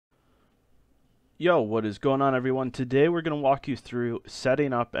Yo, what is going on, everyone? Today we're going to walk you through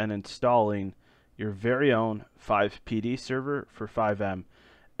setting up and installing your very own FIVEPD server for FiveM.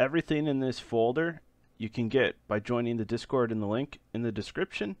 Everything in this folder you can get by joining the Discord in the link in the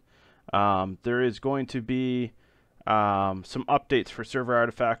description. There is going to be some updates for server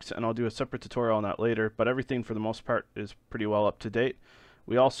artifacts, and I'll do a separate tutorial on that later, but everything for the most part is pretty well up to date.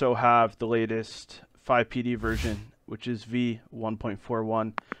 We also have the latest FIVEPD version, which is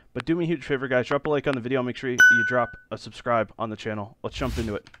v1.41. But do me a huge favor, guys, drop a like on the video, make sure you drop a subscribe on the channel. Let's jump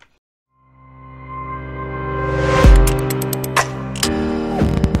into it.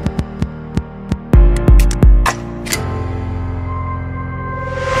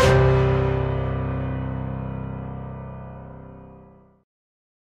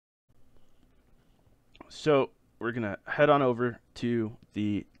 So we're going to head on over to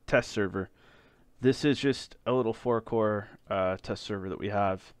the test server. This is just a little 4-core test server that we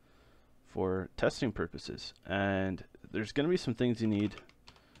have for testing purposes, and there's going to be some things you need.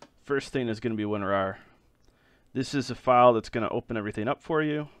 First thing is going to be WinRAR. This is a file that's going to open everything up for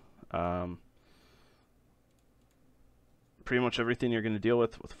you. Pretty much everything you're going to deal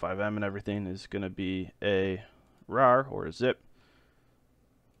with FiveM and everything is going to be a RAR or a zip.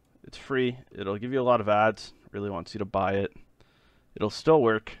 It's free. It'll give you a lot of ads. Really wants you to buy it. It'll still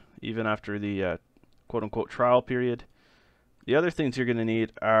work even after the quote-unquote trial period. The other things you're going to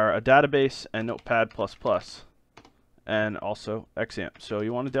need are a database and Notepad++, and also XAMPP. So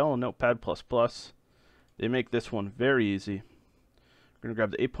you want to download Notepad++. They make this one very easy. We're going to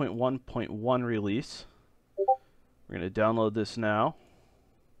grab the 8.1.1 release. We're going to download this now.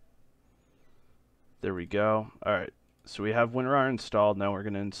 There we go. Alright, so we have WinRAR installed. Now we're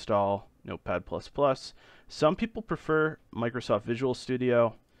going to install Notepad++. Some people prefer Microsoft Visual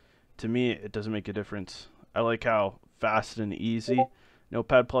Studio. To me, it doesn't make a difference. I like how fast and easy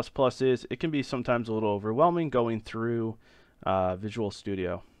Notepad++ is. It can be sometimes a little overwhelming going through Visual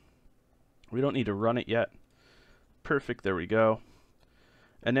Studio. We don't need to run it yet. Perfect, there we go.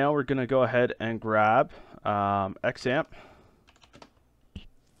 And now we're going to go ahead and grab XAMPP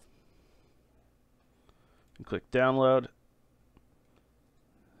and click download.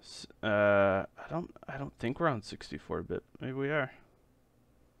 I don't think we're on 64-bit. Maybe we are.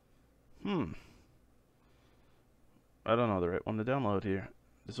 I don't know the right one to download here.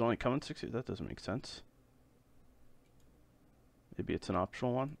 Does it only come in 60? That doesn't make sense. Maybe it's an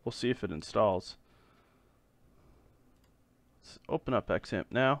optional one. We'll see if it installs. Let's open up XAMPP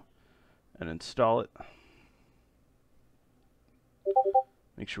now and install it.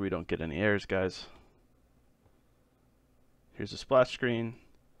 Make sure we don't get any errors, guys. Here's a splash screen.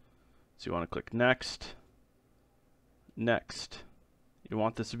 So you want to click next. Next. You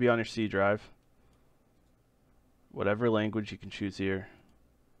want this to be on your C drive. Whatever language you can choose here.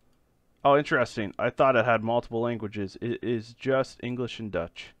 Oh, interesting. I thought it had multiple languages. It is just English and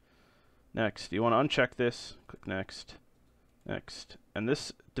Dutch. Next. You want to uncheck this. Click next. Next. And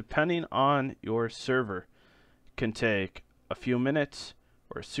this, depending on your server, can take a few minutes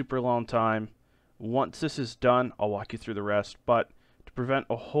or a super long time. Once this is done, I'll walk you through the rest. But to prevent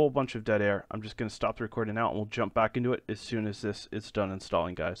a whole bunch of dead air, I'm just going to stop the recording now and we'll jump back into it as soon as this is done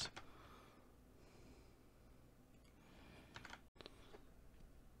installing, guys.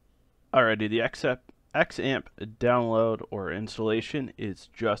 Alrighty, the XAMPP download or installation is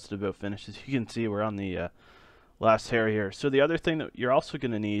just about finished. As you can see, we're on the last hair here. So the other thing that you're also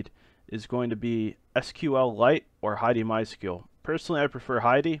going to need is going to be SQLite or Heidi MySQL. Personally, I prefer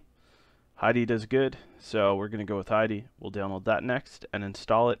Heidi. Heidi does good, so we're going to go with Heidi. We'll download that next and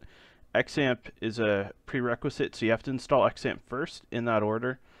install it. XAMPP is a prerequisite, so you have to install XAMPP first in that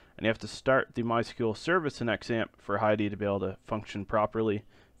order, and you have to start the MySQL service in XAMPP for Heidi to be able to function properly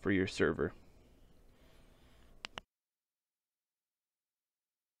for your server.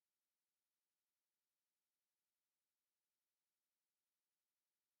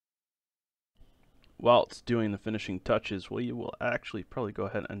 While it's doing the finishing touches, we will actually probably go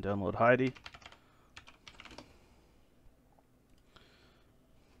ahead and download Heidi.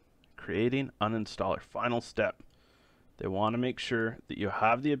 Creating Uninstaller. Final step. They want to make sure that you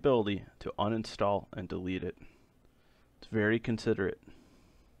have the ability to uninstall and delete it. It's very considerate.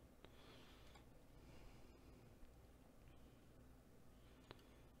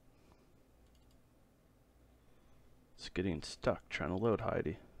 It's getting stuck trying to load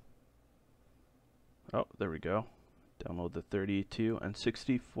Heidi. Oh, there we go. Download the 32 and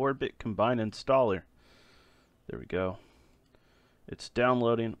 64-bit combined installer. There we go. It's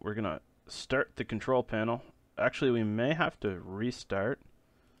downloading. We're going to start the control panel. Actually, we may have to restart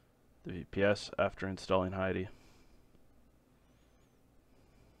the VPS after installing Heidi.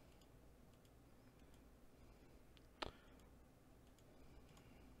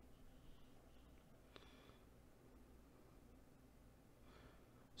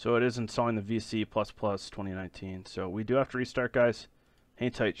 So it is installing the VC++ 2019. So we do have to restart, guys.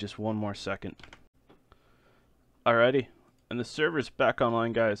 Hang tight just one more second. Alrighty, and the server's back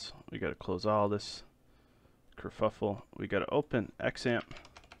online, guys. We gotta close all this kerfuffle. We gotta open XAMPP.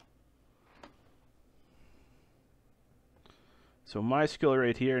 So my skill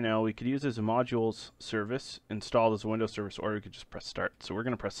right here now, we could use as a modules service, installed as a Windows service, or we could just press start. So we're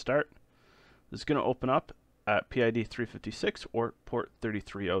gonna press start. This is gonna open up at PID 356 or port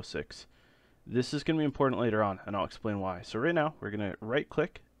 3306. This is gonna be important later on, and I'll explain why. So right now, we're gonna right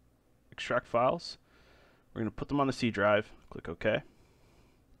click, extract files. We're gonna put them on the C drive, click OK.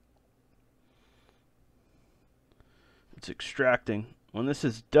 It's extracting. When this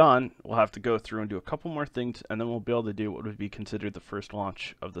is done, we'll have to go through and do a couple more things, and then we'll be able to do what would be considered the first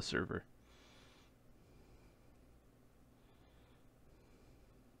launch of the server.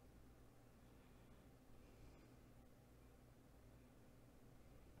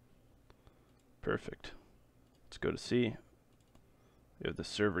 Perfect. Let's go to C. We have the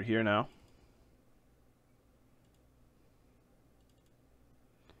server here now.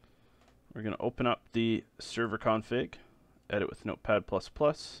 We're going to open up the server config, edit with Notepad++.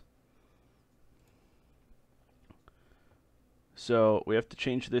 So we have to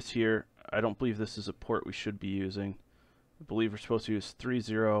change this here. I don't believe this is a port we should be using. I believe we're supposed to use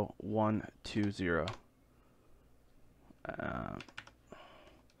 30120.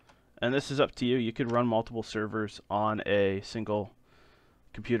 And this is up to you. You could run multiple servers on a single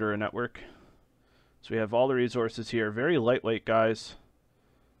computer or network. So we have all the resources here. Very lightweight, guys.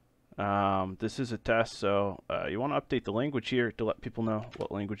 This is a test, so you want to update the language here to let people know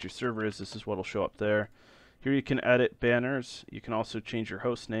what language your server is. This is what will show up there. Here you can edit banners. You can also change your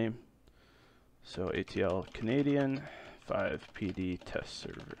host name. So ATL Canadian 5PD test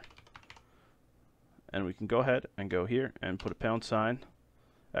server. And we can go ahead and go here and put a pound sign.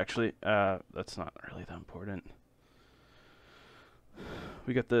 Actually, that's not really that important.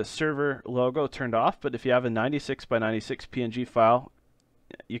 We got the server logo turned off, but if you have a 96 by 96 PNG file,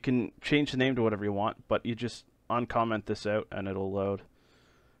 you can change the name to whatever you want, but you just uncomment this out and it'll load.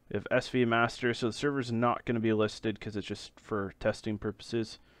 We have SV master, so the server's not going to be listed because it's just for testing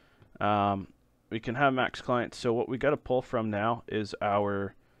purposes. We can have max client, so what we got to pull from now is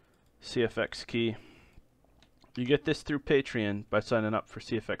our CFX key. You get this through Patreon by signing up for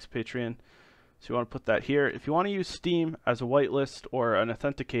CFX Patreon. So you want to put that here. If you want to use Steam as a whitelist or an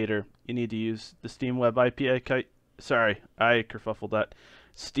authenticator, you need to use the Steam Web API. Sorry, I kerfuffled that.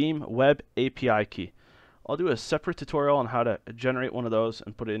 Steam Web API key. I'll do a separate tutorial on how to generate one of those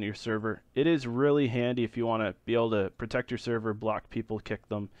and put it into your server. It is really handy if you want to be able to protect your server, block people, kick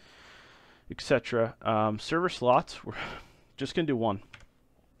them, etc. Server slots, we're just going to do one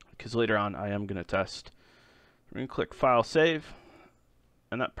because later on I am going to test. We're going to click File Save,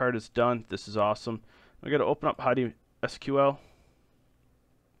 and that part is done. This is awesome. We got to open up Heidi SQL,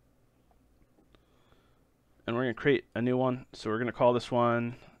 and we're going to create a new one. So we're going to call this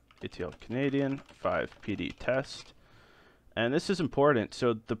one ATL Canadian 5PD test, and this is important.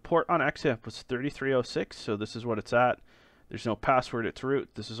 So the port on XAMPP was 3306, so this is what it's at. There's no password, it's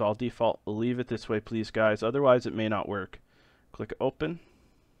root. This is all default. Leave it this way, please, guys. Otherwise, it may not work. Click Open.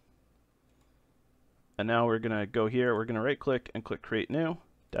 And now we're going to go here, we're going to right click and click Create New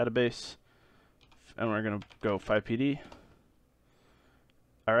Database, and we're going to go 5PD.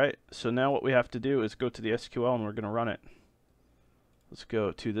 Alright, so now what we have to do is go to the SQL and we're going to run it. Let's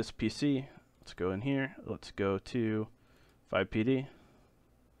go to this PC, let's go in here, let's go to 5PD.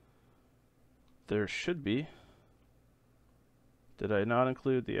 There should be, did I not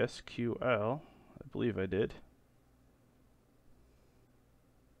include the SQL? I believe I did.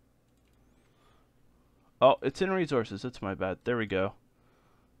 Oh, it's in resources. It's my bad. There we go.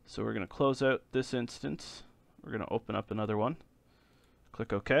 So we're going to close out this instance. We're going to open up another one.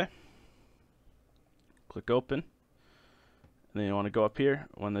 Click OK. Click Open. And then you want to go up here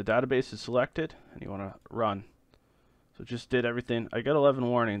when the database is selected, and you want to run. So just did everything. I got 11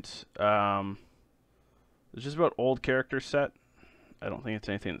 warnings. It's just about old character set. I don't think it's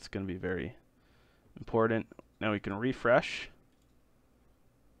anything that's going to be very important. Now we can refresh.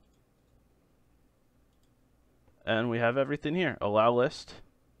 And we have everything here. Allow list.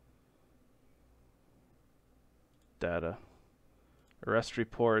 Data. Arrest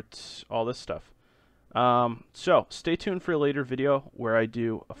reports. All this stuff. So stay tuned for a later video where I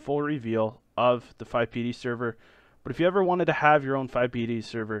do a full reveal of the 5PD server. But if you ever wanted to have your own 5PD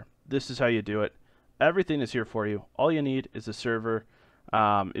server, this is how you do it. Everything is here for you. All you need is a server.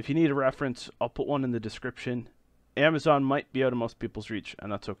 If you need a reference, I'll put one in the description. Amazon might be out of most people's reach,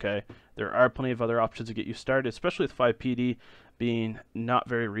 and that's okay. There are plenty of other options to get you started, especially with 5PD, being not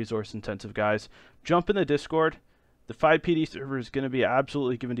very resource intensive, guys. Jump in the Discord. The FivePD server is going to be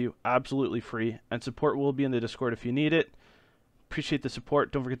absolutely given to you absolutely free, and support will be in the Discord if you need it. Appreciate the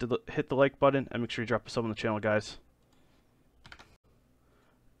support. Don't forget to hit the like button and make sure you drop a sub on the channel, guys.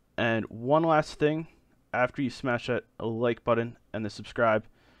 And one last thing, after you smash that like button and the subscribe,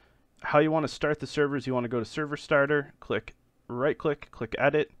 how you want to start the servers, you want to go to server starter, right click, click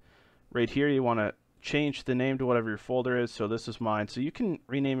edit. Right here you want to change the name to whatever your folder is. So this is mine. So you can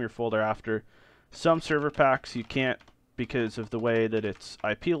rename your folder after. Some server packs you can't because of the way that it's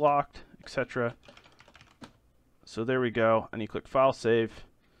IP locked, etc. So there we go, and you click file save,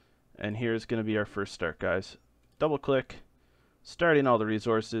 and here's going to be our first start, guys. Double click, starting all the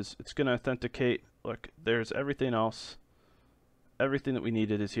resources. It's going to authenticate. Look, there's everything else. Everything that we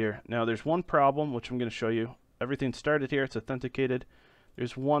needed is here. Now there's one problem, which I'm going to show you. Everything started here, it's authenticated.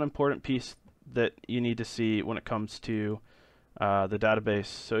 There's one important piece that you need to see when it comes to the database.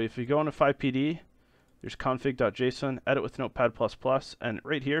 So if you go into FivePD, there's config.json, edit with Notepad++, and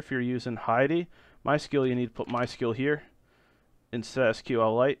right here, if you're using Heidi, MySQL, you need to put MySQL here instead of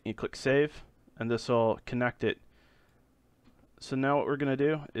SQLite. You click save, and this will connect it. So now what we're going to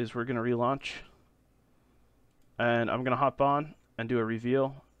do is we're going to relaunch, and I'm going to hop on and do a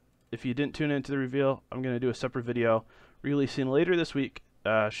reveal. If you didn't tune into the reveal, I'm going to do a separate video releasing later this week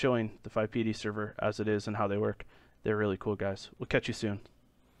showing the FivePD server as it is and how they work. They're really cool, guys. We'll catch you soon.